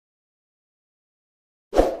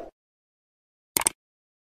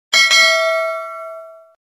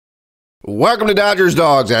Welcome to Dodgers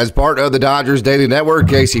Dogs. As part of the Dodgers Daily Network,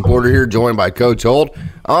 Casey Porter here, joined by Coach Holt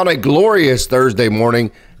on a glorious Thursday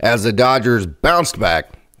morning as the Dodgers bounced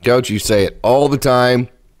back. Coach, you say it all the time.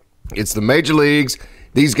 It's the major leagues.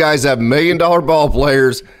 These guys have million-dollar ball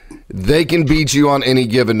players. They can beat you on any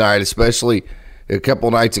given night, especially a couple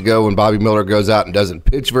nights ago when BobbyMiller goes out and doesn't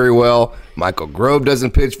pitch very well. Michael Grove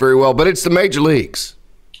doesn't pitch very well, but it's the major leagues.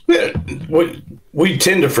 Yeah, we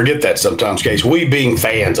tend to forget that sometimes, Case. We being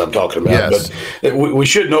fans, I'm talking about. Yes. But we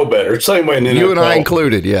should know better. It's the same way in the NFL. You and I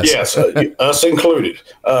included, yes. Yes, us included.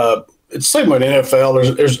 It's the same way in the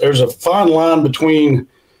NFL. There's a fine line between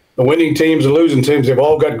the winning teams and losing teams. They've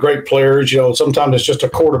all got great players. You know, sometimes it's just a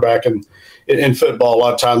quarterback in football a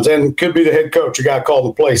lot of times. And could be the head coach, a guy called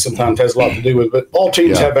the play sometimes has a lot to do with it. But all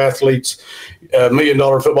teams have athletes,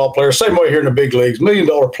 million-dollar football players. Same way here in the big leagues,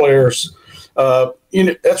 million-dollar players.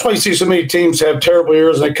 That's why you see so many teams have terrible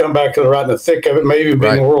years and they come back and they're right in the thick of it, maybe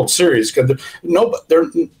being the World Series. Because they're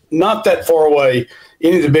not that far away,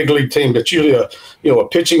 any of the big league teams. But usually a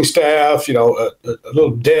pitching staff, a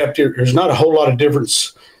little depth. There's not a whole lot of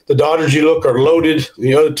difference. The Dodgers, you look, are loaded.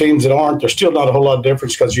 The other teams that aren't, there's still not a whole lot of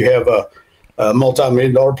difference because you have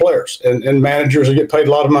multi-million-dollar players and managers that get paid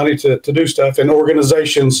a lot of money to do stuff, and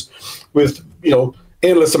organizations with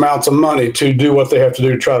endless amounts of money to do what they have to do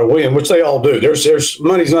to try to win, which they all do. There's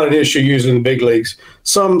money's not an issue usually in the big leagues.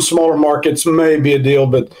 Some smaller markets may be a deal,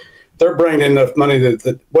 but they're bringing enough money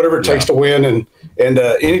that whatever it takes to win. And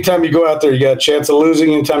anytime you go out there, you got a chance of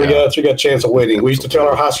losing. Anytime you go out there, you got a chance of winning. We used to tell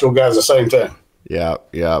our high school guys the same thing. Yeah.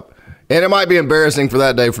 And it might be embarrassing for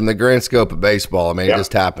that day from the grand scope of baseball. I mean, it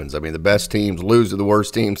just happens. I mean, the best teams lose to the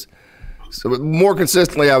worst teams. So more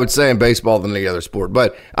consistently, I would say, in baseball than any other sport.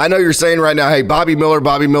 But I know you're saying right now, hey,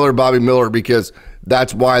 BobbyMiller, because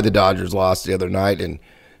that's why the Dodgers lost the other night. And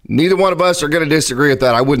neither one of us are going to disagree with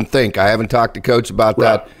that, I wouldn't think. I haven't talked to Coach about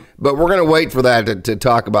that. But we're going to wait for that to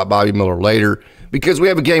talk about BobbyMiller later, because we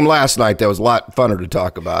have a game last night that was a lot funner to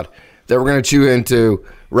talk about that we're going to chew into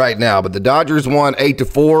right now. But the Dodgers won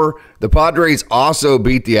 8-4. The Padres also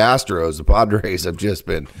beat the Astros. The Padres have just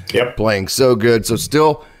been playing so good. So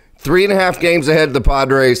still 3.5 games ahead of the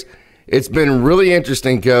Padres. It's been really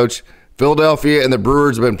interesting, Coach. Philadelphia and the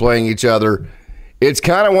Brewers have been playing each other. It's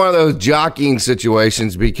kind of one of those jockeying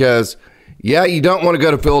situations because, you don't want to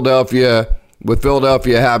go to Philadelphia with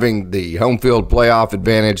Philadelphia having the home field playoff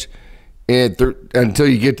advantage until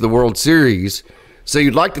you get to the World Series. So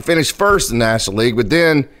you'd like to finish first in the National League, but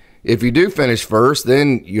then if you do finish first,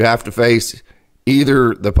 then you have to face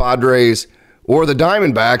either the Padres or the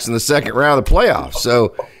Diamondbacks in the second round of the playoffs.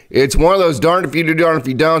 So it's one of those darned if you do, darned if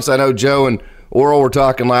you don't. So I know Joe and Oral were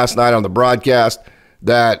talking last night on the broadcast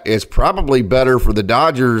that it's probably better for the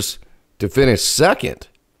Dodgers to finish second,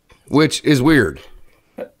 which is weird.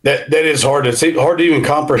 That is hard. It's hard to even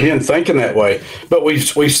comprehend thinking that way. But we've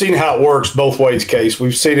seen how it works both ways, Case.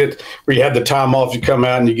 We've seen it where you have the time off, you come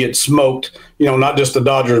out and you get smoked. Not just the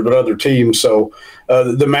Dodgers but other teams. So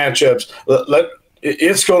the matchups.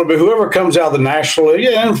 It's going to be whoever comes out of the National League,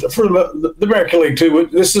 and for the American League too.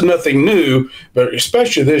 This is nothing new, but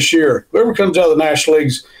especially this year, whoever comes out of the National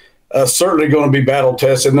League's certainly going to be battle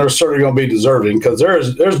tested, and they're certainly going to be deserving because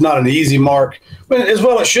there's not an easy mark. As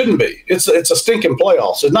well, it shouldn't be. It's a stinking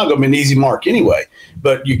playoffs. It's not going to be an easy mark anyway.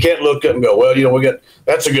 But you can't look up and go, well,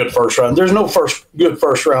 that's a good first round. There's no good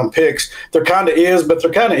first round picks. There kind of is, but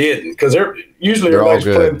there kind of isn't because they're all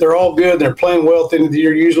good. They're all good. And they're playing well at the end of the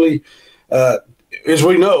year usually. As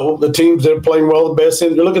we know, the teams that are playing well the best,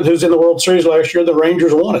 and look at who's in the World Series last year. The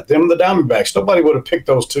Rangers won it. Them and the Diamondbacks. Nobody would have picked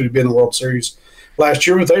those two to be in the World Series last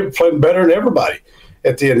year, but they were playing better than everybody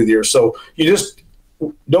at the end of the year. So you just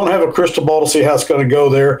don't have a crystal ball to see how it's going to go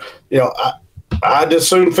there. I just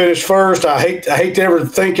soon finish first. I hate to ever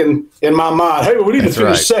thinking in my mind, hey, we need to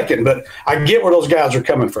finish second. But I get where those guys are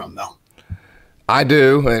coming from, though. I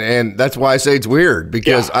do, and that's why I say it's weird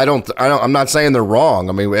because I'm not saying they're wrong.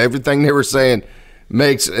 I mean, everything they were saying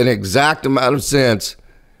makes an exact amount of sense,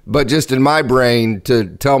 but just in my brain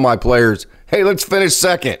to tell my players, hey, let's finish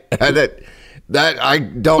second. That I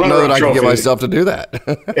don't know that I can get myself to do that.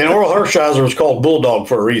 And Oral Hershiser was called Bulldog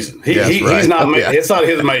for a reason. He's not. It's not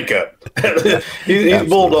his makeup. he's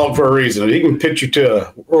Bulldog for a reason. He can pitch you to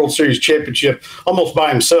a World Series championship almost by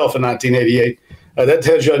himself in 1988. That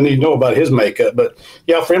tells you I need to know about his makeup. But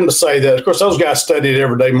for him to say that, of course, those guys study it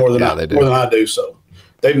every day more than I do. So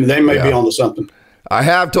they may be onto something. I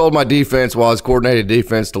have told my defense while it's coordinated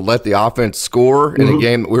defense to let the offense score in a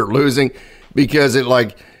game that we were losing because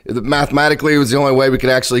mathematically it was the only way we could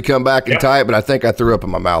actually come back and tie it. But I think I threw up in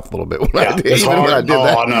my mouth a little bit when I did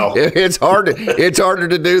that. I know. It's harder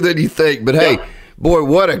to do than you think. But hey, Boy,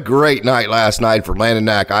 what a great night last night for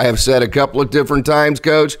LandonKnack. I have said a couple of different times,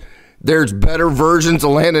 Coach, there's better versions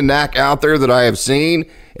of LandonKnack out there that I have seen,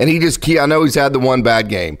 and I know he's had the one bad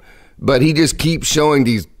game, but he just keeps showing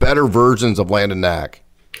these better versions of LandonKnack.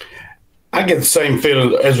 I get the same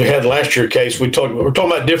feeling as we had last year. Case we're talking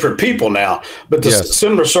about different people now, but the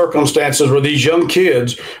similar circumstances where these young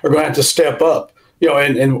kids are going to have to step up.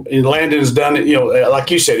 And Landon's done it.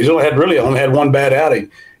 Like you said, he's only had one bad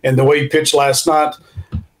outing, and the way he pitched last night,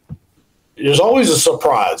 there's always a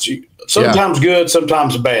surprise. Sometimes good,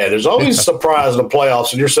 sometimes bad. There's always a surprise in the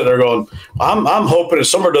playoffs, and you're sitting there going, "I'm hoping it's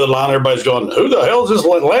somewhere to the line." Everybody's going, "Who the hell is this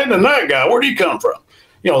LandonKnack guy? Where did he come from?"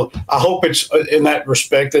 I hope it's in that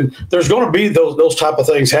respect, and there's going to be those type of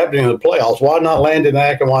things happening in the playoffs. Why not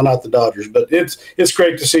LandonKnack and why not the Dodgers? But it's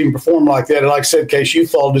great to see him perform like that. And like I said, Case, you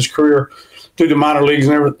followed his career through the minor leagues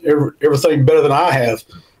and everything better than I have.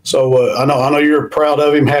 So I know you're proud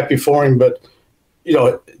of him, happy for him. But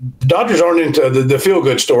the Dodgers aren't into the feel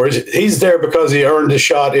good stories. He's there because he earned his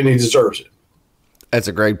shot and he deserves it. That's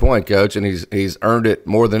a great point, Coach, and he's earned it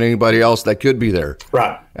more than anybody else that could be there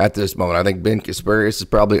at this moment. I think Ben Kasparius has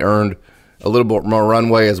probably earned a little bit more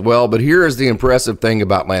runway as well. But here is the impressive thing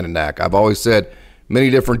about LandonKnack. I've always said many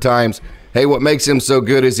different times, hey, what makes him so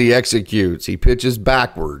good is he executes. He pitches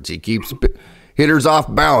backwards. He keeps hitters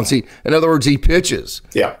off balance. In other words, he pitches.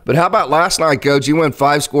 Yeah. But how about last night, Coach? He went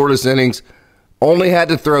 5 scoreless innings, only had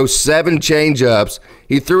to throw 7 changeups.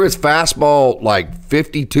 He threw his fastball like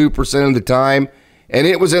 52% of the time, and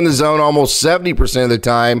it was in the zone almost 70% of the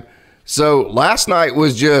time. So last night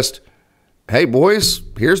was just, hey, boys,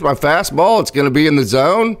 here's my fastball. It's going to be in the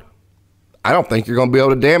zone. I don't think you're going to be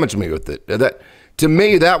able to damage me with it. To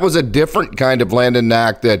me, that was a different kind of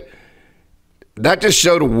LandonKnack that just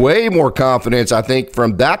showed way more confidence, I think,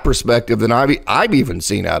 from that perspective than I've even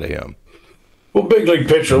seen out of him. Well, big league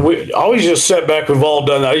pitcher, we always just sit back. We've all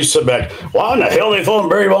done that. I used to sit back. Why in the hell are they throwing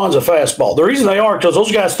Barry Bonds a fastball? The reason they are because those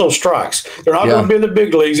guys throw strikes. They're not going to be in the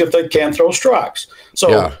big leagues if they can't throw strikes.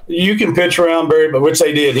 So you can pitch around Barry, but which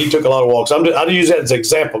they did. He took a lot of walks. I use that as an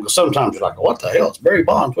example because sometimes you're like, what the hell? It's Barry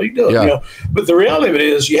Bonds. What are you doing? Yeah. But the reality of it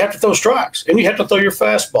is you have to throw strikes and you have to throw your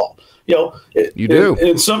fastball. You do.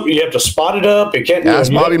 And some you have to spot it up. It can't. That's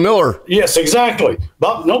BobbyMiller. Yes, exactly.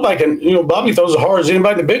 Nobody can. Bobby throws as hard as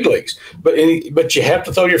anybody in the big leagues. But you have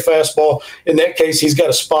to throw your fastball. In that case, he's got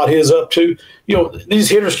to spot his up too. These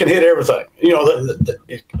hitters can hit everything. The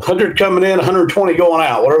 100 coming in, 120 going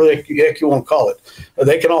out, whatever the heck you want to call it.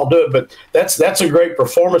 They can all do it. But that's a great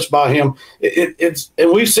performance by him.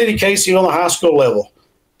 And we've seen it, Casey, on the high school level.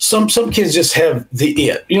 Some kids just have the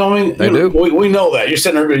it. You know what I mean? They do. We know that. You're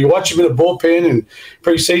sitting there, you watch him in the bullpen and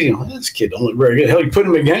preseason. This kid don't look very good. Hell, you put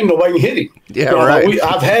him in a game, nobody can hit him. Yeah, right.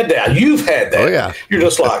 I've had that. You've had that. Oh, yeah. You're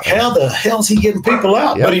just like, how the hell's he getting people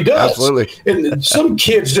out? Yeah, but he does. Absolutely. And some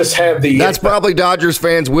kids just have the That's it. probably Dodgers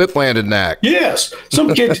fans with LandonKnack. Yes.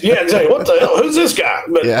 Some kids, exactly. What the hell? Who's this guy?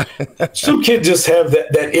 But some kids just have that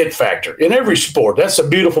it factor in every sport. That's the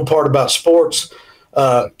beautiful part about sports.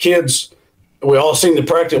 Kids. We all seen the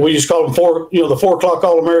practice. We just call them the 4 o'clock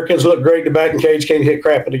All-Americans look great in the batting cage, can't hit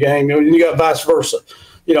crap in the game. You got vice versa.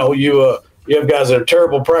 You have guys that are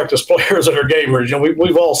terrible practice players that are gamers.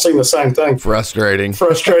 We've all seen the same thing. Frustrating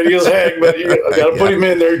as heck, but you got to put him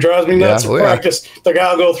in there. He drives me nuts in practice. The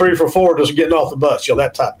guy will go 3 for 4 just getting off the bus.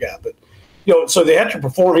 That type guy. But so they have to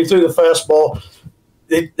perform. He threw the fastball.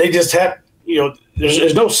 They just have.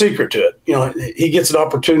 There's no secret to it. He gets an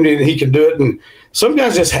opportunity and he can do it. And some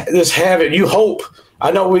guys just have it. You hope.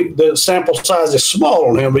 I know the sample size is small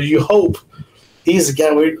on him, but you hope he's the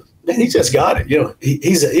guy. He just got it.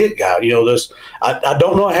 He's an it guy. I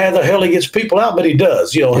don't know how the hell he gets people out, but he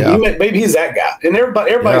does. Maybe he's that guy. And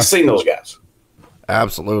everybody's seen those guys.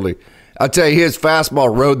 Absolutely. I'll tell you, his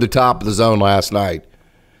fastball rode the top of the zone last night.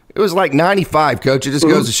 It was like 95, Coach. It just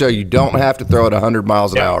goes to show you don't have to throw it 100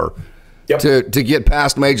 miles an hour. To get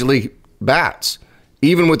past major league bats,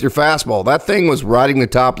 even with your fastball. That thing was riding the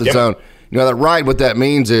top of the zone. That ride, what that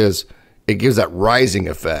means is it gives that rising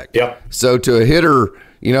effect. So to a hitter,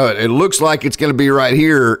 it looks like it's going to be right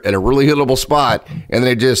here at a really hittable spot, and then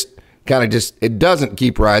it just it doesn't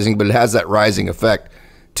keep rising, but it has that rising effect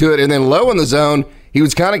to it. And then low in the zone, he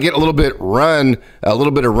was kind of getting a little bit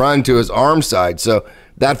of run to his arm side. So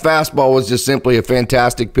that fastball was just simply a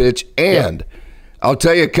fantastic pitch. And I'll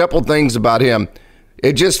tell you a couple things about him.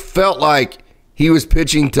 It just felt like he was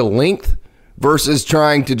pitching to length versus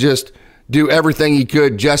trying to just do everything he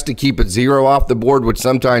could just to keep it 0 off the board, which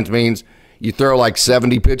sometimes means you throw like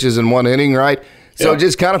 70 pitches in one inning, right? So it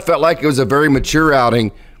just kind of felt like it was a very mature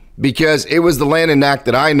outing because it was the LandonKnack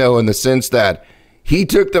that I know in the sense that he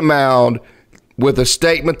took the mound with a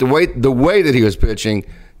statement, the way that he was pitching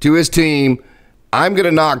to his team. I'm going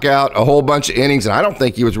to knock out a whole bunch of innings, and I don't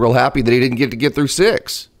think he was real happy that he didn't get through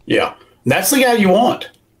 6. Yeah, that's the guy you want.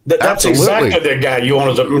 That's exactly the guy you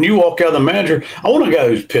want. When you walk out of the manager, I want a guy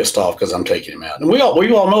who's pissed off because I'm taking him out, and we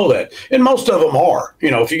all know that. And most of them are.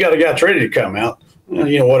 If you got a guy that's ready to come out,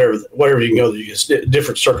 whatever you can go, you get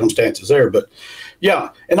different circumstances there, but. Yeah,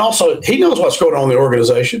 and also he knows what's going on in the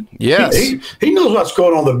organization. Yes, he knows what's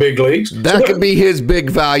going on in the big leagues. That could be his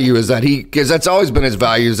big value, is that because that's always been his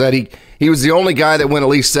value, is that he was the only guy that went at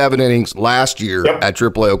least 7 innings last year at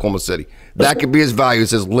AAA Oklahoma City. That could be his value,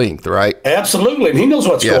 is his length, right? Absolutely, and he knows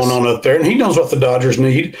what's going on up there, and he knows what the Dodgers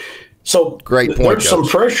need. So great point. There's some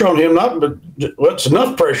pressure on him, it's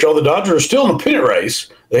enough pressure. The Dodgers are still in the pennant race.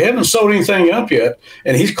 They haven't sold anything up yet,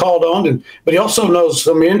 and he's called on. But he also knows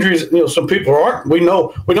some injuries. Some people aren't. We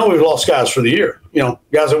know we've lost guys for the year.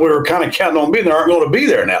 Guys that we were kind of counting on being there aren't going to be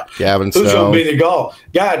there now. Who's going to be the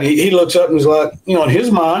guy? And he looks up and he's like, in his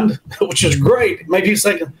mind, which is great. Maybe he's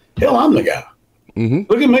thinking, hell, I'm the guy.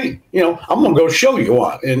 Mm-hmm. Look at me. I'm going to go show you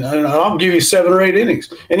why, and I'll give you 7 or 8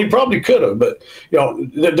 innings. And he probably could have, but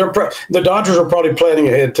the Dodgers are probably planning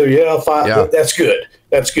ahead too. Yeah, 5. Yeah. That's good.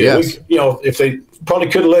 That's good. Yes. If they probably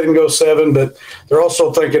could have let him go 7, but they're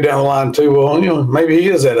also thinking down the line too. Well, maybe he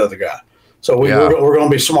is that other guy. So we're going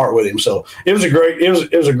to be smart with him. So it was a great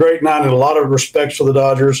night, and a lot of respects for the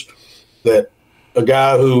Dodgers. That a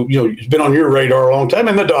guy who has been on your radar a long time,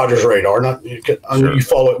 and the Dodgers' radar. I know you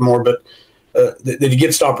follow it more, but. That he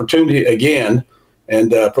gets the opportunity again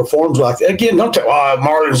and performs like that. Again, don't tell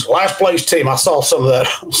Marlins last place team. I saw some of that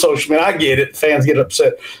on social media. I get it. Fans get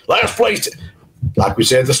upset. Last place like we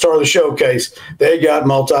said at the start of the showcase, they got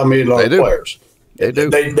multi-million-dollar players. They do.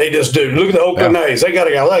 They just do. Look at the Oakland A's. They got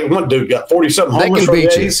a guy like one dude got 40-something homers for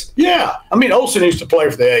the A's. Yeah. Olsen used to play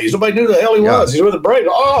for the A's. Nobody knew who the hell he was. He's with the Braves.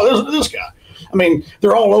 Oh, this guy.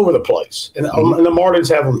 They're all over the place. And the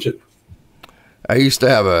Marlins have them too. I used to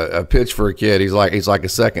have a pitch for a kid. He's like a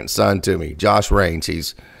second son to me. Josh Raines.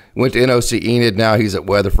 He's went to NOC Enid. Now he's at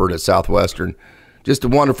Weatherford at Southwestern. Just a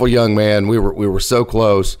wonderful young man. We were so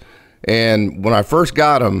close. And when I first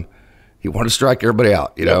got him, he wanted to strike everybody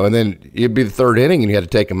out, and then it'd be the 3rd inning and you had to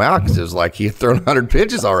take him out because it was like he had thrown 100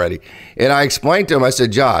 pitches already. And I explained to him, I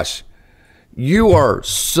said, Josh, you are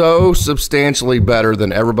so substantially better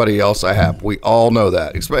than everybody else I have. We all know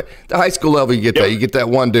that. At the high school level, you get that. You get that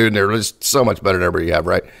one dude, and they're just so much better than everybody you have,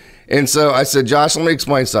 right? And so I said, Josh, let me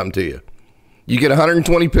explain something to you. You get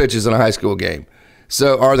 120 pitches in a high school game.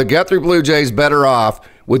 So are the Guthrie Blue Jays better off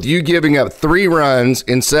with you giving up 3 runs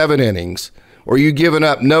in 7 innings, or you giving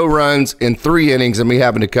up no runs in 3 innings and me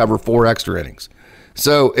having to cover 4 extra innings?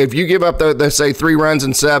 So if you give up, let's say, 3 runs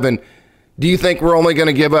in 7, do you think we're only going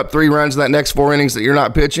to give up 3 runs in that next 4 innings that you're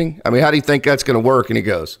not pitching? How do you think that's going to work? And he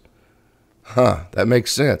goes, that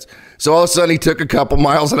makes sense. So all of a sudden he took a couple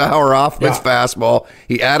miles an hour off his fastball.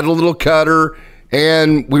 He added a little cutter,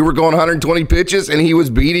 and we were going 120 pitches, and he was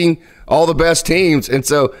beating all the best teams. And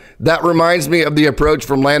so that reminds me of the approach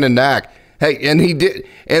from LandonKnack. Hey, and he did.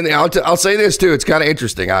 And I'll say this too. It's kind of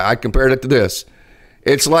interesting. I compared it to this.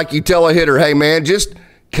 It's like you tell a hitter, hey, man, just –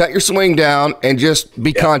 cut your swing down and just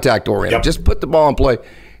be contact oriented. Yep. Just put the ball in play.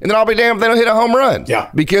 And then I'll be damned if they don't hit a home run. Yeah.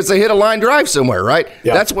 Because they hit a line drive somewhere, right?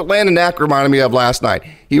 Yeah. That's what LandonKnack reminded me of last night.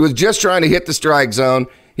 He was just trying to hit the strike zone.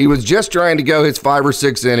 He was just trying to go his 5 or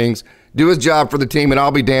 6 innings, do his job for the team, and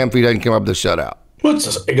I'll be damned if he doesn't come up with a shutout. Well,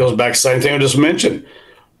 it goes back to the same thing I just mentioned.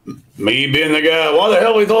 Me being the guy, why the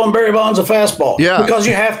hell are we throwing Barry Bonds a fastball? Yeah. Because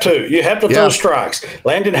you have to. You have to throw strikes.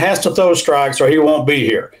 Landon has to throw strikes or he won't be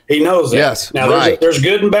here. He knows that. Yes. Now, there's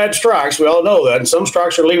good and bad strikes. We all know that. And some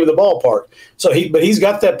strikes are leaving the ballpark. So he's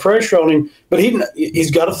got that pressure on him, but he's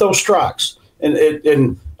got to throw strikes.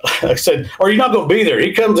 And like I said, or you're not going to be there.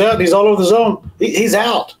 He comes out and he's all over the zone. He's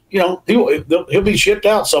out. He'll be shipped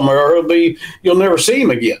out somewhere, or you'll never see him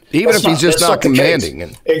again. Even if he's just not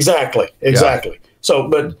commanding. Exactly. Yeah. So,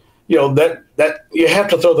 but that you have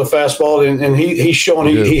to throw the fastball, and he's showing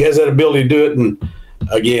he has that ability to do it. And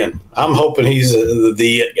again, I'm hoping he's the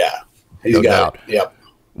it guy. He's no got doubt. It. Yep.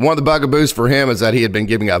 One of the bugaboos for him is that he had been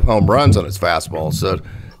giving up home runs on his fastball. So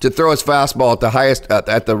to throw his fastball at the highest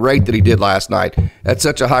at the rate that he did last night at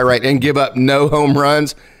such a high rate and give up no home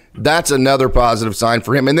runs, that's another positive sign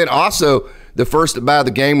for him. And then also the first at bat of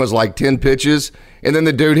the game was like 10 pitches, and then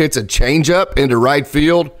the dude hits a changeup into right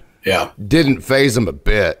field. Yeah. Didn't phase him a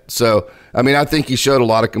bit. So, I think he showed a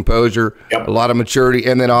lot of composure, a lot of maturity,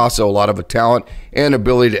 and then also a lot of a talent and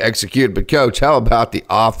ability to execute. But, Coach, how about the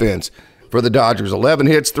offense for the Dodgers? 11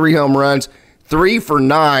 hits, 3 home runs, 3 for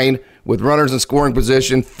 9 with runners in scoring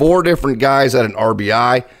position, 4 different guys at an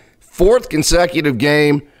RBI, 4th consecutive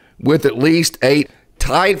game with at least 8,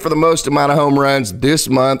 tied for the most amount of home runs this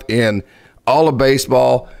month in all of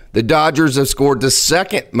baseball. The Dodgers have scored the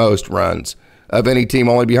second most runs of any team,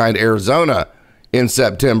 only behind Arizona in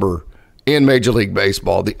September in Major League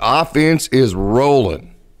Baseball. The offense is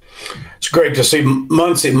rolling. It's great to see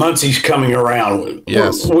Muncie's coming around.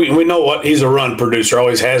 Yes. We know what he's a run producer,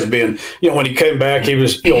 always has been. When he came back, he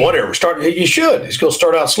was, whatever. He's going to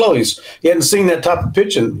start out slow. He hadn't seen that type of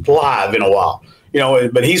pitching live in a while.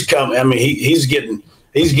 But he's coming. I mean, he's getting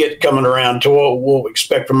coming around to what we'll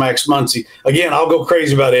expect from Max Muncy. Again, I'll go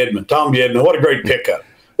crazy about TommyEdman. What a great pickup.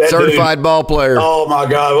 Certified ball player. Oh my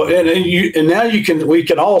God! And now we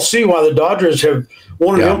can all see why the Dodgers have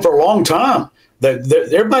wanted him for a long time.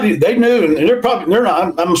 Everybody they knew, and they're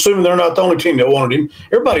not. I'm assuming they're not the only team that wanted him.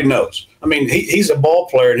 Everybody knows. I mean, he's a ball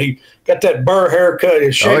player, and he got that Burr haircut.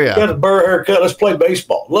 Got a Burr haircut. Let's play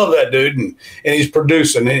baseball. Love that dude, and he's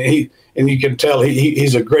producing. And you can tell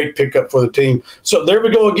he's a great pickup for the team. So there we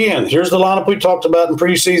go again. Here's the lineup we talked about in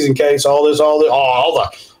preseason. Case all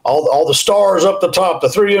the stars up the top, the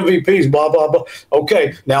 3 MVPs, blah blah blah.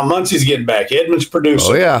 Okay, now Muncie's getting back. Edman's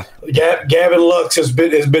producing. Oh yeah. Gavin Lux has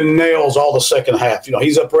been nails all the second half.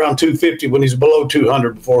 He's up around 250 when he's below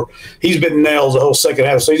 200 before. He's been nails the whole second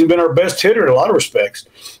half. So he's been our best hitter in a lot of respects.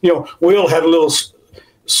 Will had a little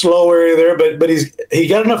slow area there, but he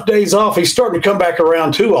got enough days off. He's starting to come back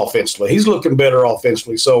around too offensively. He's looking better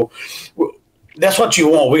offensively. So that's what you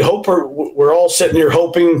want. We hope we're all sitting here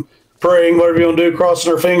hoping, praying, whatever you want to do,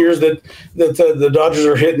 crossing our fingers that the Dodgers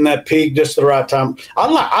are hitting that peak just at the right time. I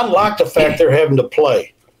like the fact they're having to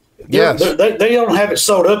play. Yes. They don't have it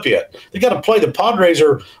sewed up yet. They got to play. The Padres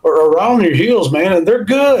are around your heels, man, and they're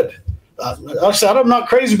good. Like I said, I'm not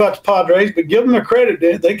crazy about the Padres, but give them their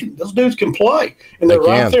credit. Those dudes can play, and they're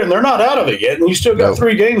right there, and they're not out of it yet. And you still got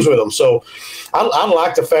 3 games with them. So I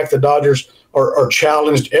like the fact the Dodgers are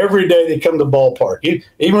challenged every day they come to the ballpark.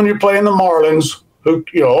 Even when you're playing the Marlins, who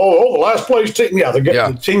the last place team,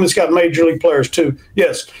 the team that's got major league players too.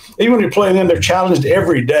 Yes, even when you're playing them, they're challenged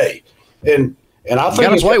every day, and I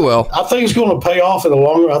think play well. I think it's going to pay off in the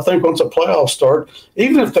long run. I think once the playoffs start,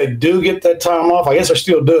 even if they do get that time off, I guess they're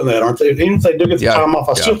still doing that, aren't they? Even if they do get the time off,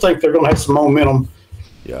 I still think they're going to have some momentum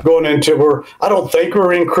going into where I don't think we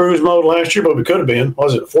were in cruise mode last year, but we could have been.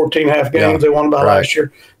 Was it 14.5 games they won by last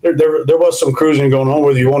year? There was some cruising going on,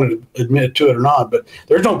 whether you wanted to admit to it or not, but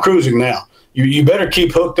there's no cruising now. You better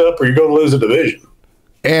keep hooked up or you're going to lose the division.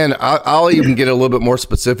 And I'll even get a little bit more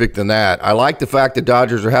specific than that. I like the fact that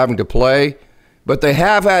Dodgers are having to play, but they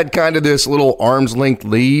have had kind of this little arm's length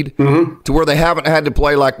lead to where they haven't had to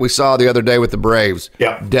play like we saw the other day with the Braves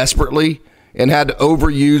desperately and had to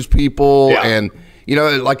overuse people. And,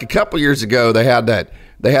 like a couple years ago, they had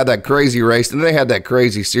that crazy race, and they had that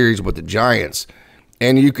crazy series with the Giants.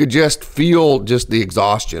 And you could just feel the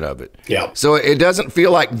exhaustion of it. Yeah. So it doesn't feel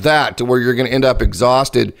like that to where you're going to end up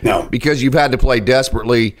exhausted because you've had to play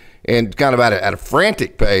desperately and kind of at a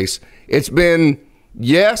frantic pace. It's been,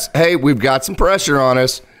 yes, hey, we've got some pressure on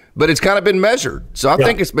us, but it's kind of been measured. So I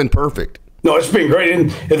think it's been perfect. No, it's been great. And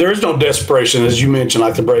there is no desperation, as you mentioned,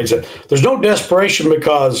 like the Braves said. There's no desperation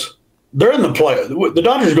because they're in the play. The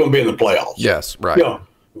Dodgers are going to be in the playoffs. Yes, right.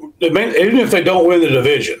 Even if they don't win the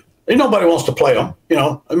division. Nobody wants to play them,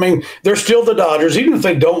 they're still the Dodgers, even if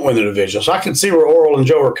they don't win the division. So I can see where Oral and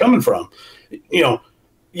Joe are coming from.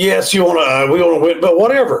 Yes, we want to win, but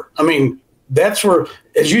whatever. I mean, that's where,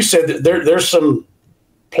 as you said, there's some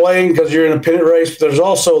playing because you're in a pennant race. But there's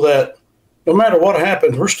also that no matter what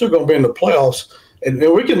happens, we're still going to be in the playoffs, and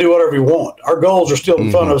we can do whatever we want. Our goals are still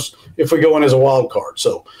in front of us if we go in as a wild card.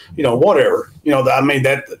 So, whatever.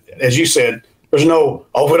 That, as you said. There's no,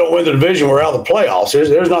 if we don't win the division, we're out of the playoffs.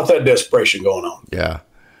 There's not that desperation going on. Yeah.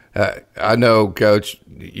 I know, Coach,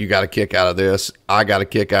 you got a kick out of this. I got a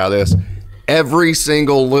kick out of this. Every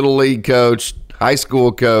single Little League coach, high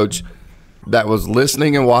school coach that was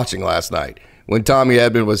listening and watching last night when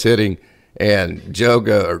TommyEdman was hitting and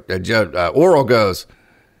Oral goes,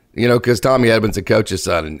 because TommyEdman's a coach's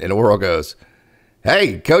son, and Oral goes,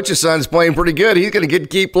 hey, coach's son's playing pretty good. He's going to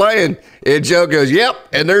keep playing. And Joe goes, yep,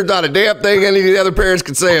 and there's not a damn thing any of the other parents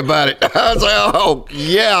can say about it. I was like, oh,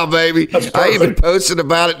 yeah, baby. I even posted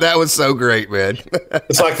about it. That was so great, man.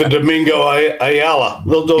 It's like the Domingo Ayala.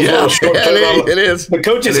 Those little short it is. The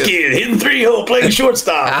coach's kid hitting 3-hole, playing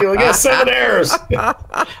shortstop. He got 7 errors.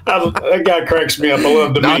 That guy cracks me up. I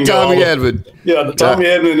love Domingo. Not TommyEdman. Yeah,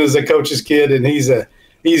 TommyEdman is a coach's kid, and he's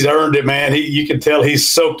earned it, man. You can tell he's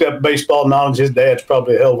soaked up baseball knowledge. His dad's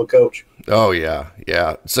probably a hell of a coach. Oh, yeah.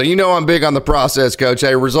 So I'm big on the process, Coach.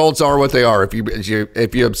 Hey, results are what they are.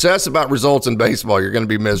 If you obsess about results in baseball, you're going to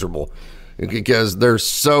be miserable. because there's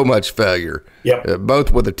so much failure. Yep.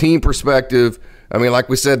 Both with a team perspective. I mean, like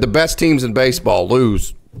we said, the best teams in baseball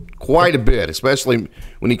lose quite a bit, especially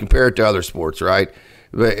when you compare it to other sports, right?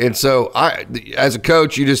 And so as a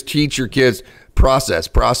coach, you just teach your kids process,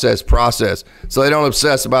 so they don't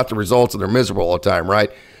obsess about the results and they're miserable all the time,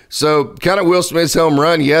 right? So kind of WillSmith's home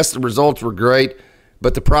run, yes, the results were great,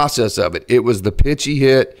 but the process of it was the pitch he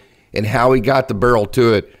hit and how he got the barrel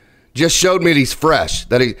to it, just showed me that he's fresh,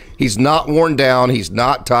 that he's not worn down, he's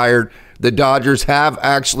not tired. The Dodgers have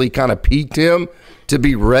actually kind of peaked him to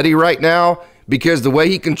be ready right now, because the way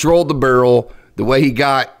he controlled the barrel, the way he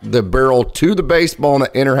got the barrel to the baseball in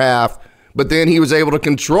the inner half, but then he was able to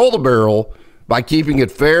control the barrel by keeping it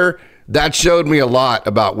fair, that showed me a lot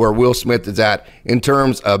about where WillSmith is at in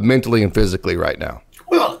terms of mentally and physically right now.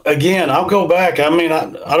 Well, again, I'll go back. I mean, I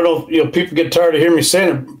don't know if people get tired of hearing me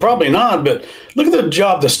saying it. Probably not, but look at the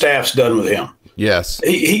job the staff's done with him. Yes.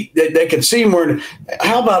 They can see him wearing.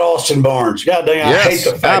 How about Austin Barnes? God dang, I hate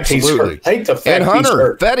the fact he's hurt. Hate the fact he's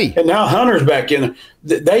hurt. Fetty. And now Hunter's back in.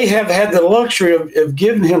 They have had the luxury of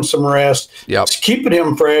giving him some rest, keeping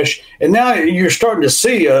him fresh, and now you're starting to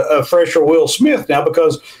see a fresher WillSmith now,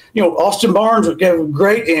 because Austin Barnes gave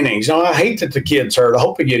great innings. Now, I hate that the kid's hurt. I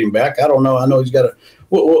hope we get him back. I don't know. I know he's got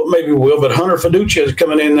maybe we will, but Hunter Fiducia is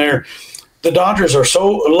coming in there. The Dodgers are so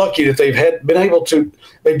lucky that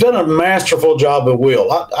they've done a masterful job of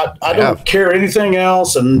Will. I don't care anything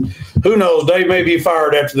else, and who knows, Dave may be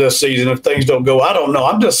fired after this season if things don't go. I don't know.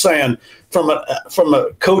 I'm just saying, from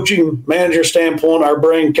a coaching manager standpoint, our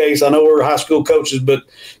brain case, I know we're high school coaches, but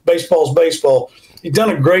baseball's baseball. He's done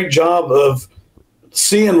a great job of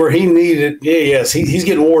seeing where he needed. He's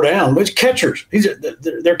getting wore down. But catchers,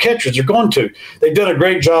 they're catchers. They're going to. They've done a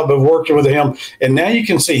great job of working with him, and now you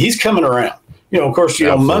can see he's coming around. Of course,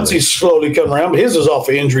 Muncie's slowly coming around, but his is off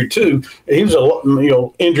of injury too. He was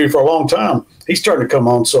injury for a long time. He's starting to come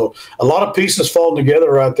on, so a lot of pieces falling together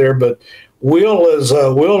right there. But Will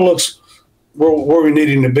looks where we need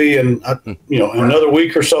him to be, and in another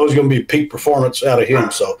week or so is going to be peak performance out of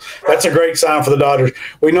him. So that's a great sign for the Dodgers.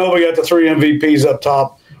 We know we got the 3 MVPs up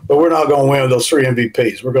top, but we're not going to win with those 3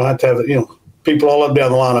 MVPs. We're going to have people all up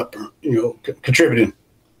down the lineup, contributing.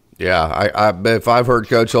 Yeah, if I've heard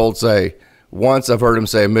Coach Holt say once, I've heard him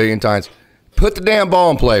say a million times, put the damn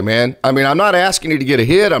ball in play, man. I mean, I'm not asking you to get a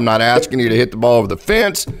hit. I'm not asking you to hit the ball over the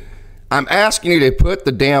fence. I'm asking you to put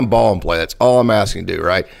the damn ball in play. That's all I'm asking you to do,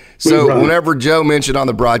 right? So whenever Joe mentioned on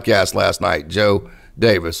the broadcast last night, Joe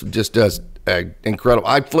Davis just does incredible.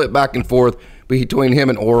 I flip back and forth between him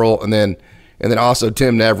and Oral, and then also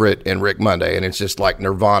Tim Neverett and Rick Monday, and it's just like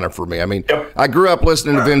nirvana for me. I mean, I grew up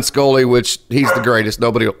listening to Vin Scully, which he's the greatest.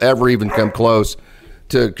 Nobody will ever even come close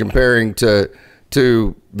to comparing to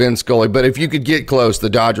Vin Scully. But if you could get close, the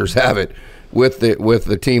Dodgers have it with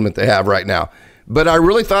the team that they have right now. But I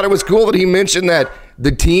really thought it was cool that he mentioned that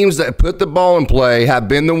the teams that put the ball in play have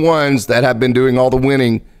been the ones that have been doing all the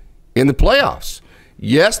winning in the playoffs.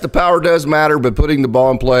 Yes, the power does matter, but putting the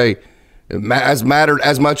ball in play has mattered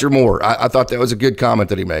as much or more. I thought that was a good comment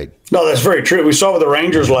that he made. No, that's very true. We saw with the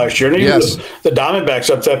Rangers last year, and even the Diamondbacks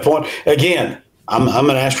up to that point. Again, I'm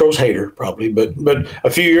an Astros hater probably, but a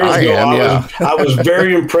few years ago, I was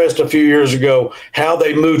very impressed a few years ago how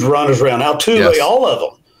they moved runners around. How all of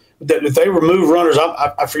them. That if they remove runners,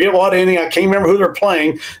 I forget what inning, I can't remember who they're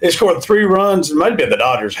playing. They scored 3 runs. It might have been the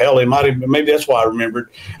Dodgers. Hell, it might have been, maybe that's why I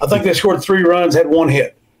remembered. I think they scored 3 runs, had 1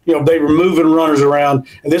 hit. They were moving runners around,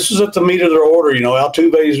 and this was at the meat of their order.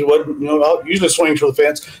 Altuve wasn't, usually swings for the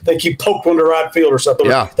fence. They keep poke one to right field or something.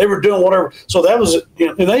 Yeah. They were doing whatever. So that was,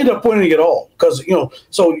 and they ended up winning it all because,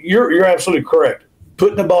 so you're absolutely correct.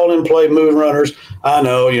 Putting the ball in play, moving runners. I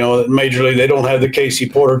know, Major League, they don't have the Casey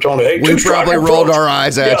Porter, Tony. Hey, we probably rolled our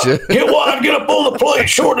eyes at you. Get wide, get up on the plate,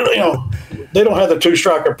 short it. They don't have the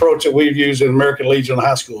 2-strike approach that we've used in American Legion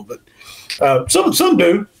High School, but some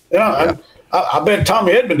do. I bet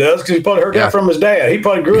TommyEdman does because he probably heard that from his dad. He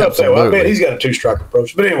probably grew up that way. I bet he's got a 2-strike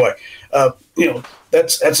approach. But anyway,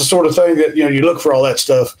 that's the sort of thing that you look for all that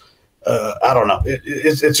stuff. I don't know.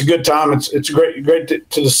 It's a good time. It's great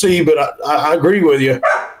to see. But I agree with you.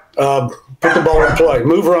 Put the ball in play.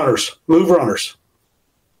 Move runners.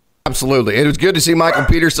 Absolutely. It was good to see Michael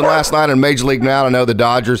Peterson last night on Major League Now. I know the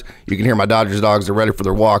Dodgers. You can hear my Dodgers dogs are ready for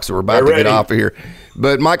their walk, so we're about to get off of here.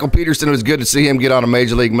 But Michael Peterson, it was good to see him get on a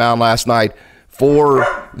Major League mound last night for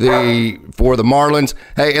the Marlins.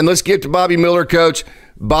 Hey, and let's get to BobbyMiller, Coach.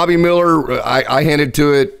 BobbyMiller, I hinted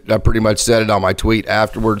to it. I pretty much said it on my tweet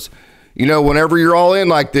afterwards. Whenever you're all in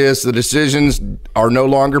like this, the decisions are no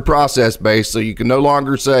longer process-based, so you can no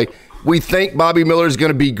longer say, we think BobbyMiller is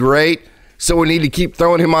going to be great, so we need to keep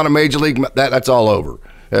throwing him on a Major League. That's all over.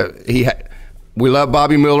 We love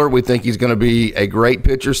BobbyMiller. We think he's going to be a great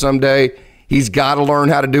pitcher someday. He's got to learn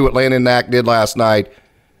how to do what LandonKnack did last night.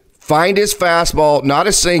 Find his fastball, not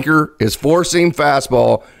his sinker, his four-seam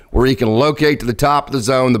fastball, where he can locate to the top of the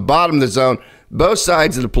zone, the bottom of the zone, both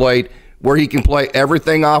sides of the plate, where he can play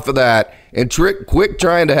everything off of that, and quit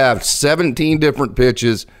trying to have 17 different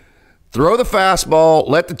pitches. Throw the fastball,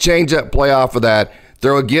 let the changeup play off of that.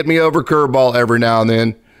 Throw a get-me-over curveball every now and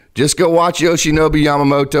then. Just go watch Yoshinobu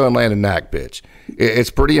Yamamoto and LandonKnack pitch. It's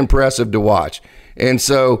pretty impressive to watch. And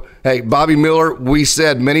so, hey, BobbyMiller, we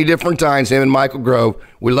said many different times, him and Michael Grove,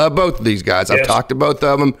 we love both of these guys. Yes. I've talked to both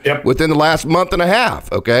of them within the last month and a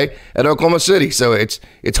half, okay, at Oklahoma City. So it's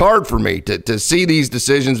hard for me to see these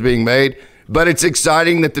decisions being made, but it's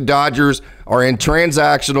exciting that the Dodgers are in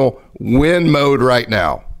transactional win mode right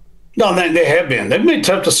now. No, they have been. They've made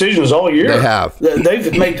tough decisions all year. They have.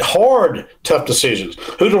 They've made hard, tough decisions.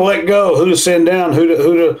 Who to let go, who to send down, who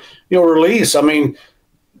to release. I mean,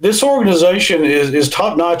 this organization is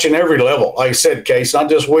top notch in every level. Like I said, Case, not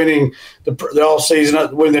just winning the offseason,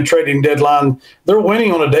 not winning the trading deadline. They're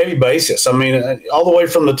winning on a daily basis. I mean, all the way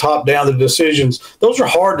from the top down, the decisions. Those are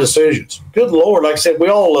hard decisions. Good Lord, like I said, we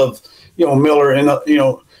all love Miller and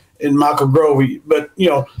and Michael Grove, but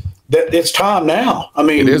that it's time now. I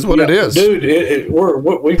mean, it is what it is, dude.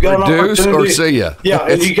 We've got an opportunity. Or see ya. Yeah,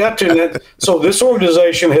 and you got to. So this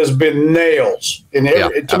organization has been nails in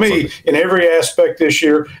me in every aspect this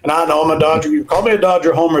year. And I know I'm a Dodger. You call me a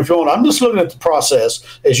Dodger homer if you want. I'm just looking at the process,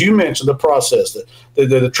 as you mentioned, the process,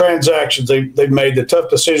 the transactions they've made, the tough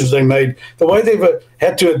decisions they made, the way they've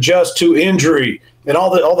had to adjust to injury and all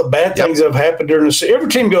the bad things that have happened during the season. Every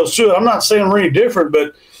team goes through it. I'm not saying we're any different,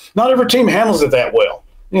 but not every team handles it that well.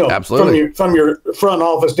 Absolutely. From your front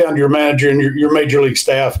office down to your manager and your major league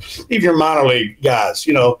staff, even your minor league guys.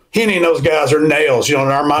 Henny and those guys are nails. And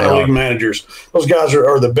our minor league managers, those guys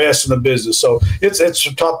are the best in the business. So it's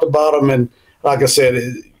from top to bottom. And like I said,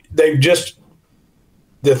 they've just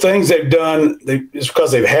the things they've done. It's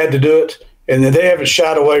because they've had to do it, and they haven't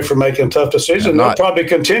shied away from making tough decisions. They'll probably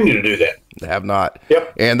continue to do that. They have not.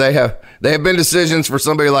 Yep. And they have been decisions for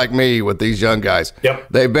somebody like me with these young guys. Yep.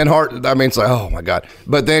 They've been hard. I mean, it's like, oh my God.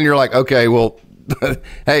 But then you're like, okay, well,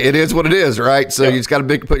 hey, it is what it is, right? So you just got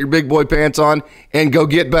to put your big boy pants on and go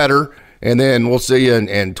get better. And then we'll see you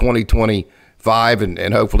in 2025,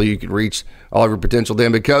 and hopefully you can reach all of your potential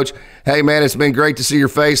then. But Coach, hey man, it's been great to see your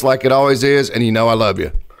face like it always is, and I love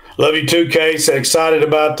you. Love you too, Case. Excited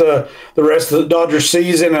about the rest of the Dodgers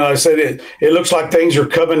season. And I said it looks like things are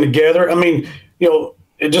coming together. I mean,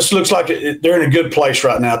 it just looks like they're in a good place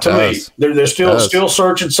right now. To me, they're still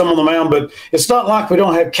searching some on the mound, but it's not like we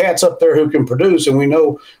don't have cats up there who can produce. And we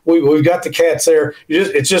know we've got the cats there.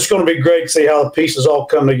 It's just going to be great to see how the pieces all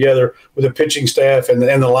come together with the pitching staff and the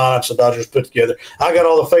lineups the Dodgers put together. I got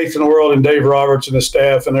all the faith in the world in Dave Roberts and the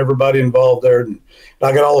staff and everybody involved there. And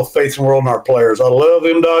I got all the faith in the world in our players. I love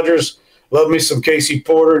them Dodgers. Love me some Casey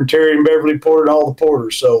Porter and Terry and Beverly Porter and all the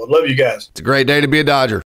Porters. So I love you guys. It's a great day to be a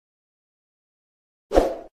Dodger.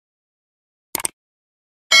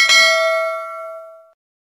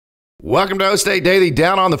 Welcome to O-State Daily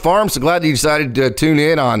Down on the Farm. So glad that you decided to tune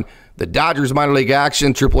in on the Dodgers minor league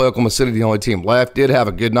action. AAA Oklahoma City, the only team left, did have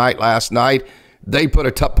a good night last night. They put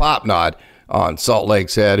a pop nod on Salt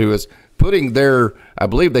Lake's head, who is putting I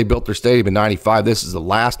believe they built their stadium in 95. This is the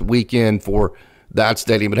last weekend for that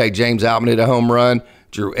stadium. But hey, James Outman hit a home run.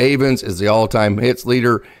 Drew Avens is the all-time hits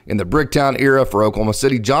leader in the Bricktown era for Oklahoma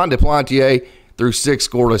City. John Duplantier threw 6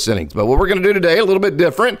 scoreless innings. But what we're going to do today, a little bit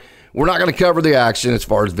different. We're not going to cover the action as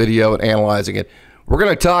far as video and analyzing it. We're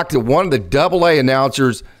going to talk to one of the AA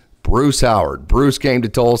announcers, Bruce Howard. Bruce came to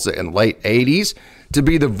Tulsa in the late 80s to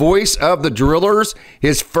be the voice of the Drillers.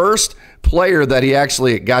 His first player that he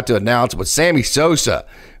actually got to announce was Sammy Sosa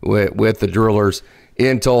with the Drillers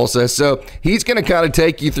in Tulsa. So he's going to kind of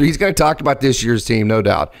take you through. He's going to talk about this year's team, no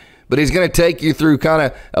doubt. But he's going to take you through kind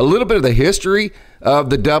of a little bit of the history of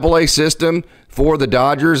the AA system for the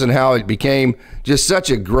Dodgers and how it became just such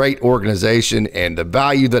a great organization and the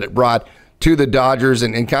value that it brought to the Dodgers,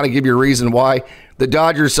 and kind of give you a reason why the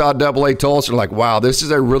Dodgers saw AA Tulsa and like, wow, this is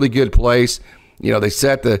a really good place. They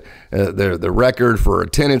set the record for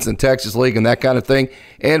attendance in Texas League and that kind of thing.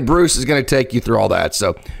 And Bruce is going to take you through all that.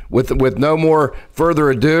 So with no more further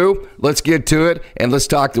ado, let's get to it, and let's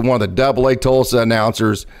talk to one of the AA Tulsa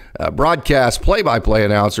announcers, broadcast play-by-play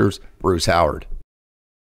announcers, Bruce Howard.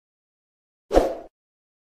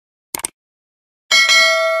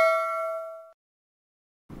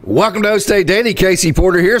 Welcome to O-State Daily. Casey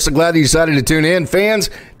Porter here. So glad that you decided to tune in. Fans,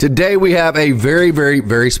 today we have a very, very,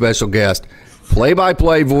 very special guest.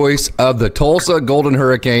 play-by-play voice of the Tulsa Golden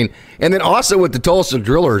Hurricane, and then also with the Tulsa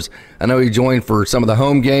Drillers. I know he joined for some of the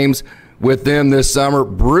home games with them this summer.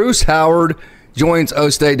 Bruce Howard joins O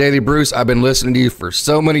State Daily. Bruce, I've been listening to you for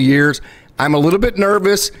so many years. I'm a little bit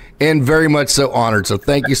nervous and very much so honored. So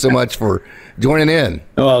thank you so much for joining in.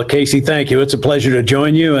 Well, Casey, thank you. It's a pleasure to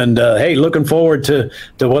join you. And, hey, looking forward to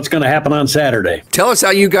what's going to happen on Saturday. Tell us how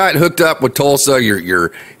you got hooked up with Tulsa,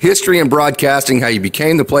 your history in broadcasting, how you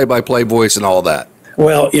became the play-by-play voice and all that.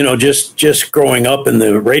 Well, just growing up in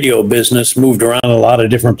the radio business, moved around a lot of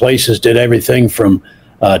different places, did everything from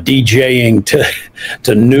DJing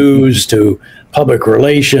to news to public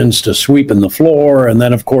relations to sweeping the floor. And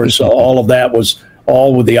then, of course, all of that was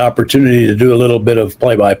all with the opportunity to do a little bit of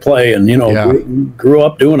play-by-play. And, grew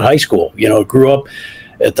up doing high school, grew up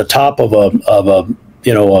at the top of a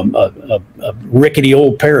rickety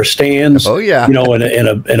old pair of stands. Oh, yeah.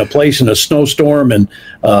 In a place in a snowstorm and,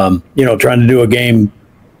 trying to do a game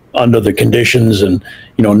under the conditions and,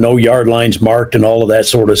 no yard lines marked and all of that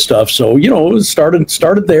sort of stuff. So,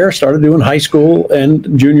 started there, started doing high school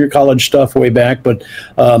and junior college stuff way back, but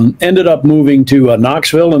ended up moving to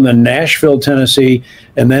Knoxville and then Nashville, Tennessee,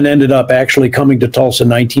 and then ended up actually coming to Tulsa in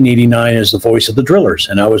 1989 as the voice of the Drillers.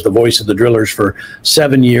 And I was the voice of the Drillers for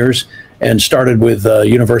 7 years and started with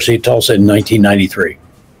University of Tulsa in 1993.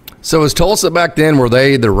 So was Tulsa back then, were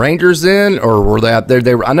they the Rangers then, or were they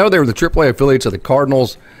I know they were the AAA affiliates of the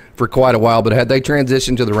Cardinals for quite a while, but had they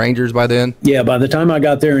transitioned to the Rangers by then? Yeah, by the time I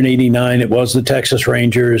got there in 89, it was the Texas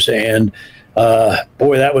Rangers, and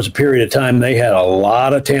boy, that was a period of time. They had a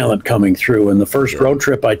lot of talent coming through. And the first road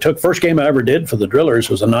trip I took, first game I ever did for the Drillers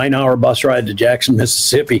was a 9-hour bus ride to Jackson,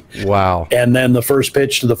 Mississippi. Wow. And then the first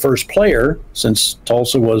pitch to the first player, since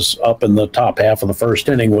Tulsa was up in the top half of the first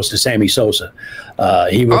inning, was to Sammy Sosa.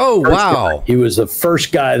 He was wow. He was the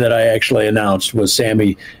first guy that I actually announced was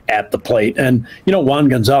Sammy at the plate. And, Juan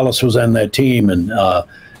Gonzalez was on that team. And,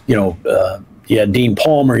 you had Dean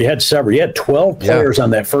Palmer. You had several. You had 12 players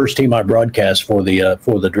on that first team I broadcast for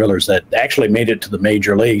the Drillers that actually made it to the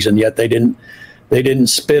major leagues, and yet they didn't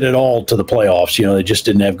spit it all to the playoffs. They just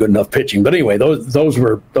didn't have good enough pitching. But anyway, those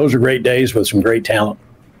were great days with some great talent.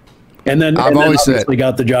 And then obviously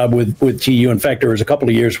got the job with TU. In fact, there was a couple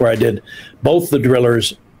of years where I did both the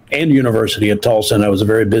Drillers and University of Tulsa, and I was a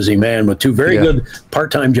very busy man with two very good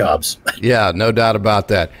part-time jobs. Yeah, no doubt about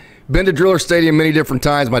that. Been to Driller Stadium many different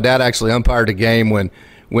times. My dad actually umpired a game when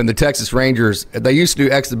the Texas Rangers, they used to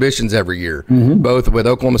do exhibitions every year, both with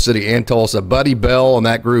Oklahoma City and Tulsa. Buddy Bell and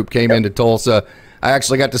that group came into Tulsa. I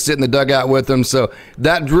actually got to sit in the dugout with them. So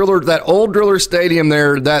that old Driller Stadium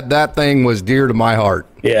there, that thing was dear to my heart.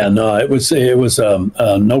 Yeah, no, it was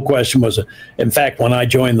no question in fact, when I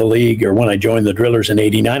joined the league or when I joined the Drillers in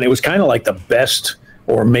 '89, it was kind of like the best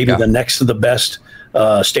or maybe the next to the best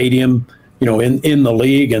stadium in the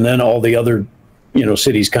league, and then all the other,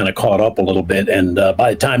 cities kind of caught up a little bit. And by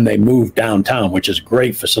the time they moved downtown, which is a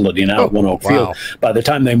great facility now at One Oak Field, by the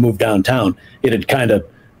time they moved downtown, it had kind of,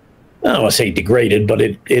 I don't want to say degraded, but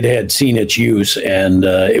it had seen its use, and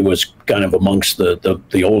it was kind of amongst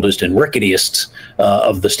the oldest and ricketiest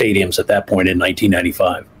of the stadiums at that point in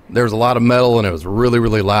 1995. There was a lot of metal, and it was really,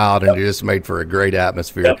 really loud, and it just made for a great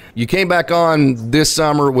atmosphere. You came back on this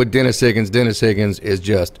summer with Dennis Higgins. Dennis Higgins is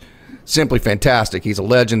just simply fantastic. He's a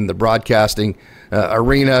legend in the broadcasting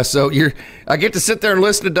arena. So I get to sit there and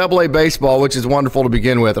listen to AA baseball, which is wonderful to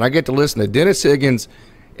begin with, and I get to listen to Dennis Higgins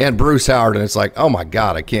and Bruce Howard, and it's like, oh my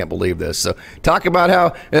God, I can't believe this. So talk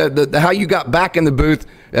about how you got back in the booth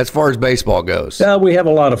as far as baseball goes. We have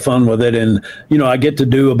a lot of fun with it, and I get to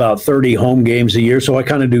do about 30 home games a year, so I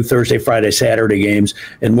kind of do Thursday, Friday, Saturday games,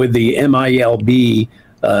 and with the MiLB,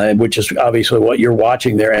 which is obviously what you're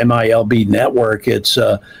watching there, MiLB network. It's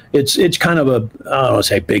kind of I don't want to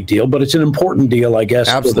say big deal, but it's an important deal, I guess,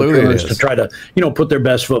 absolutely, for the Drillers to try to put their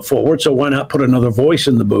best foot forward. So why not put another voice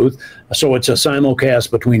in the booth? So it's a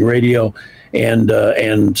simulcast between radio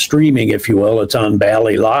and streaming, if you will. It's on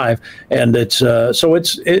Bally Live, and it's a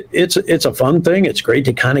fun thing. It's great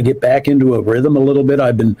to kind of get back into a rhythm a little bit.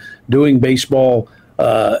 I've been doing baseball.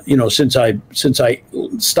 Since I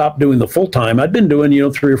stopped doing the full time, I'd been doing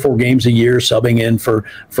 3 or 4 games a year, subbing in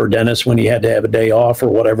for Dennis when he had to have a day off or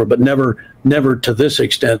whatever, but never to this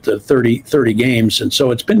extent, the 30 games. And so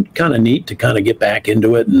it's been kind of neat to kind of get back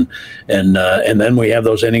into it, and then we have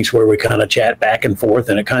those innings where we kind of chat back and forth,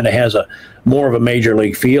 and it kind of has a more of a major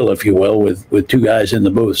league feel, if you will, with two guys in the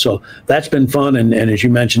booth. So that's been fun. And as you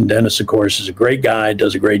mentioned, Dennis, of course, is a great guy,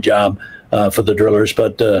 does a great job for the Drillers,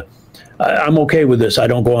 but I'm okay with this. I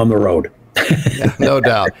don't go on the road. Yeah, no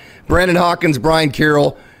doubt. Brandon Hawkins, Brian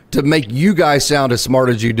Carroll, to make you guys sound as smart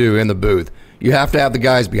as you do in the booth, You have to have the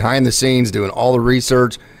guys behind the scenes doing all the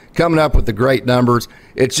research, coming up with the great numbers.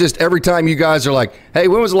 It's just every time you guys are like, hey,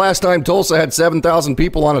 when was the last time Tulsa had 7,000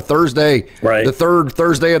 people on a Thursday, right, the third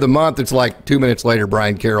Thursday of the month? It's like 2 minutes later,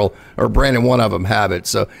 Brian Carroll or Brandon, one of them, have it.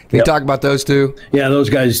 So can you talk about those two? Yeah, those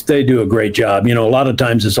guys, they do a great job. A lot of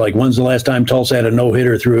times it's like, when's the last time Tulsa had a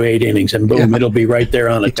no-hitter through 8 innings? And boom, it'll be right there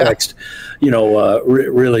on a text,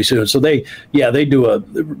 really soon. So they do a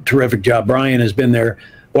terrific job. Brian has been there.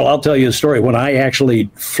 Well, I'll tell you a story. When I actually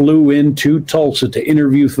flew into Tulsa to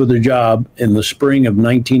interview for the job in the spring of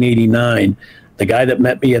 1989, the guy that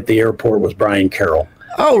met me at the airport was Brian Carroll.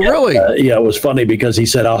 Oh, really? It was funny because he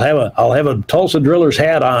said, I'll have a Tulsa Drillers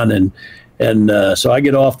hat on, and so I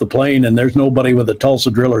get off the plane and there's nobody with a Tulsa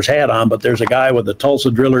Drillers hat on, but there's a guy with a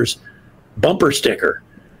Tulsa Drillers bumper sticker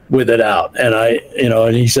with it out. And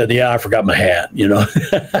and he said, I forgot my hat,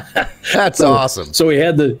 That's awesome. So he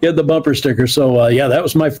had the bumper sticker. So that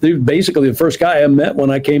was basically the first guy I met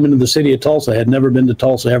when I came into the city of Tulsa. I had never been to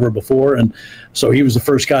Tulsa ever before. And so he was the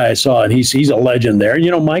first guy I saw, and he's a legend there.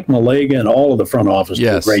 Mike Malaga and all of the front office do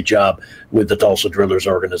a great job with the Tulsa Drillers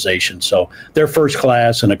organization. So they're first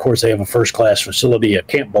class. And of course they have a first class facility. I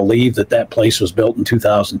can't believe that place was built in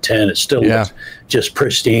 2010. It still looks just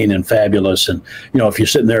pristine and fabulous. And, if you're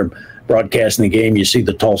sitting there broadcasting the game, you see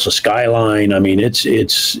the Tulsa skyline. I mean,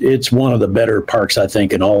 it's one of the better parks, I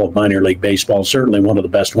think, in all of minor league baseball, certainly one of the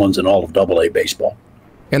best ones in all of AA baseball.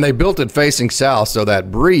 And they built it facing south, so that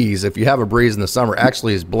breeze, if you have a breeze in the summer,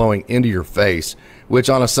 actually is blowing into your face, which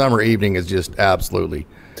on a summer evening is just absolutely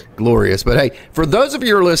glorious. But hey, for those of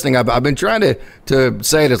you who are listening, I've been trying to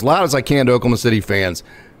say it as loud as I can to Oklahoma City fans.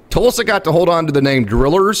 Tulsa got to hold on to the name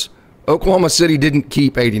Drillers. Oklahoma City didn't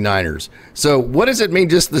keep 89ers. So what does it mean,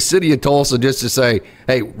 just the city of Tulsa, just to say,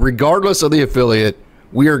 hey, regardless of the affiliate,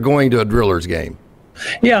 we are going to a Drillers game?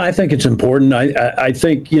 Yeah, I think it's important. I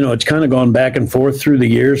think, it's kind of gone back and forth through the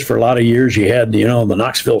years. For a lot of years, you had, the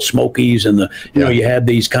Knoxville Smokies and you had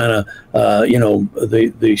these kind of,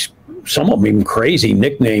 these some of them even crazy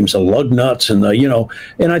nicknames, the lug nuts and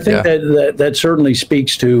and I think that certainly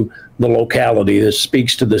speaks to the locality. This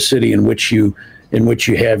speaks to the city in which you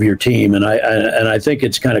have your team. And I think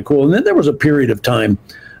it's kind of cool. And then there was a period of time,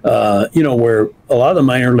 where a lot of the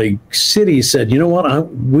minor league cities said, we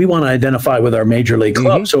want to identify with our major league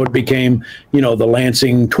club. So it became, the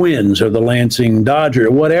Lansing Twins or the Lansing Dodgers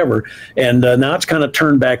or whatever. And now it's kind of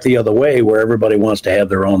turned back the other way, where everybody wants to have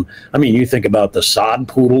their own. I mean, you think about the Sod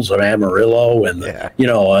Poodles of Amarillo and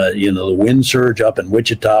the Wind Surge up in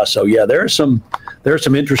Wichita. So there are some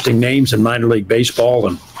interesting names in minor league baseball,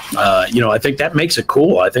 and I think that makes it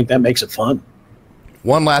cool. I think that makes it fun.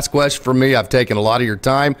 One last question for me. I've taken a lot of your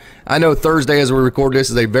time. I know Thursday, as we record this,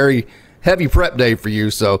 is a very heavy prep day for you,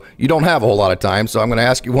 so you don't have a whole lot of time. So I'm going to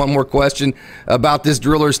ask you one more question about this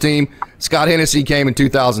Drillers team. Scott Hennessy came in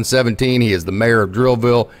 2017. He is the mayor of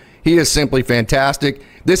Drillville. He is simply fantastic.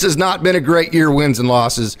 This has not been a great year, wins and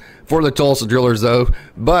losses, for the Tulsa Drillers, though.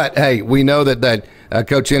 But, hey, we know that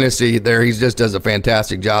Coach Hennessy there, he just does a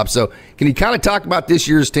fantastic job. So can you kind of talk about this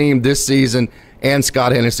year's team, this season, and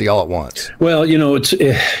Scott Hennessy all at once? Well, it's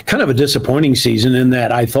kind of a disappointing season in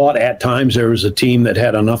that I thought at times there was a team that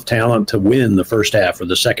had enough talent to win the first half or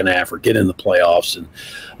the second half or get in the playoffs. And,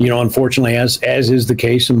 unfortunately, as is the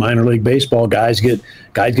case in minor league baseball, guys get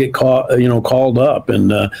called up.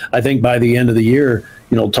 And I think by the end of the year,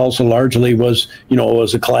 Tulsa largely was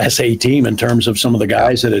a Class A team in terms of some of the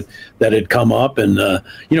guys that had come up. And,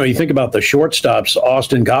 you think about the shortstops.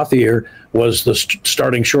 Austin Gauthier was the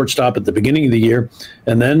starting shortstop at the beginning of the year.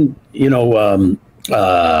 And then,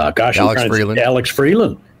 Alex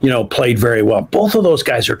Freeland, played very well. Both of those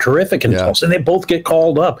guys are terrific in Tulsa, and they both get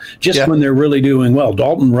called up just when they're really doing well.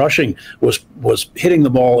 Dalton Rushing was hitting the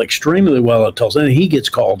ball extremely well at Tulsa, and he gets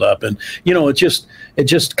called up. And, it's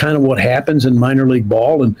just kind of what happens in minor league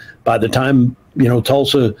ball. And by the time,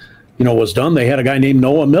 Tulsa, was done, they had a guy named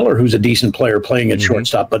Noah Miller, who's a decent player playing at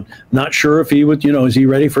shortstop, but not sure if he would, is he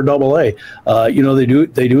ready for AA? They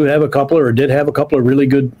did have a couple of really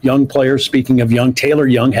good young players. Speaking of young, Taylor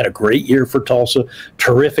Young had a great year for Tulsa,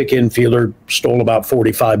 terrific infielder, stole about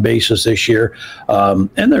 45 bases this year. And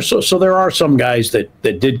there are some guys that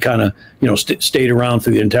did kind of, stayed around for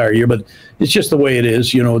the entire year, but it's just the way it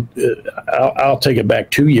is. I'll take it back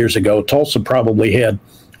 2 years ago. Tulsa probably had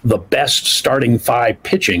the best starting five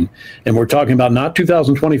pitching, and we're talking about not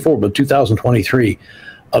 2024, but 2023,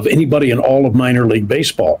 of anybody in all of minor league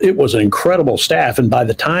baseball. It was an incredible staff, and by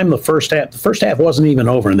the time the first half wasn't even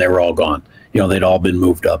over, and they were all gone. They'd all been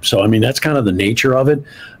moved up. So, I mean, that's kind of the nature of it,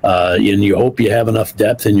 and you hope you have enough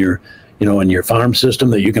depth in your in your farm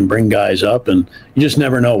system that you can bring guys up, and you just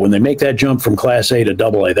never know when they make that jump from Class A to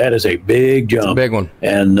AA. That is a big jump, it's a big one.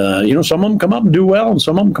 And some of them come up and do well, and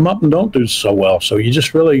some of them come up and don't do so well. So you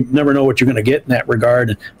just really never know what you're going to get in that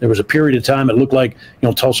regard. There was a period of time it looked like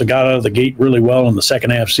Tulsa got out of the gate really well in the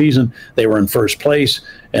second half season. They were in first place,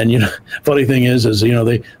 and funny thing is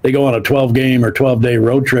they go on a 12-game or 12-day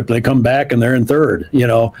road trip, and they come back and they're in third.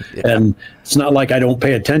 And it's not like I don't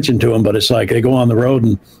pay attention to them, but it's like they go on the road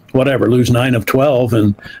and lose 9 of 12,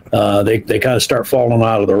 and they kind of start falling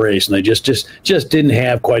out of the race, and they just didn't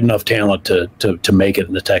have quite enough talent to make it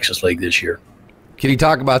in the Texas League this year. Can you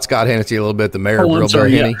talk about Scott Hennessy a little bit, the mayor of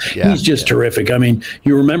Real He's just terrific. I mean,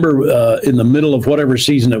 you remember in the middle of whatever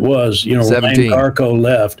season it was, Ryan Garco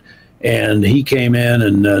left, and he came in,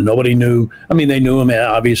 and nobody knew. I mean, they knew him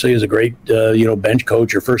obviously as a great, bench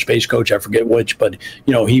coach or first base coach. I forget which, but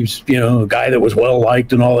he's a guy that was well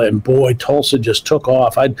liked and all that. And boy, Tulsa just took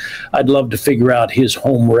off. I'd love to figure out his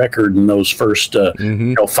home record in those first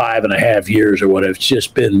 5.5 years or whatever. It's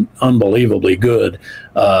just been unbelievably good.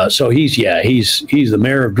 So he's the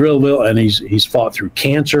mayor of Drillville, and he's fought through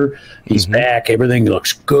cancer. He's back. Everything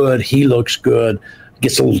looks good. He looks good.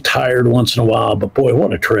 Gets a little tired once in a while, but boy,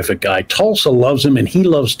 what a terrific guy. Tulsa loves him, and he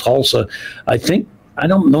loves Tulsa. I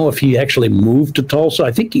don't know if he actually moved to Tulsa.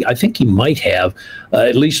 I think he might have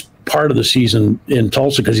at least part of the season in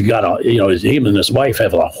Tulsa, because he got him and his wife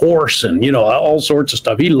have a horse and all sorts of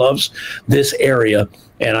stuff. He loves this area,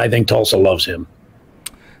 and I think Tulsa loves him.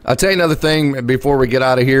 I'll tell you another thing before we get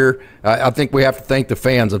out of here. I think we have to thank the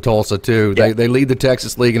fans of Tulsa, too. Yeah. They lead the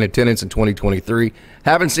Texas League in attendance in 2023.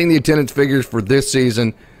 Haven't seen the attendance figures for this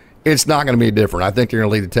season. It's not going to be different. I think they're going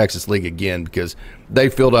to lead the Texas League again because they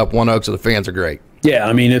filled up One Oak, so the fans are great. Yeah,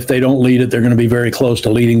 I mean, if they don't lead it, they're going to be very close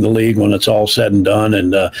to leading the league when it's all said and done.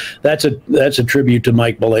 And that's a tribute to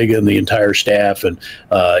Mike Balega and the entire staff. And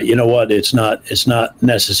you know what? It's not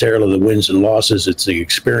necessarily the wins and losses. It's the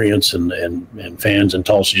experience, and fans in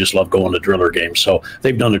Tulsa just love going to Driller games. So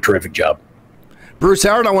they've done a terrific job. Bruce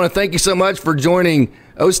Howard, I want to thank you so much for joining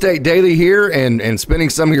O-State Daily here and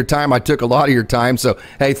spending some of your time. I took a lot of your time. So,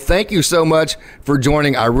 hey, thank you so much for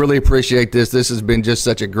joining. I really appreciate this. This has been just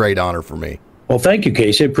such a great honor for me. Well, thank you,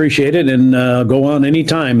 Casey. Appreciate it. And go on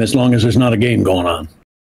anytime as long as there's not a game going on.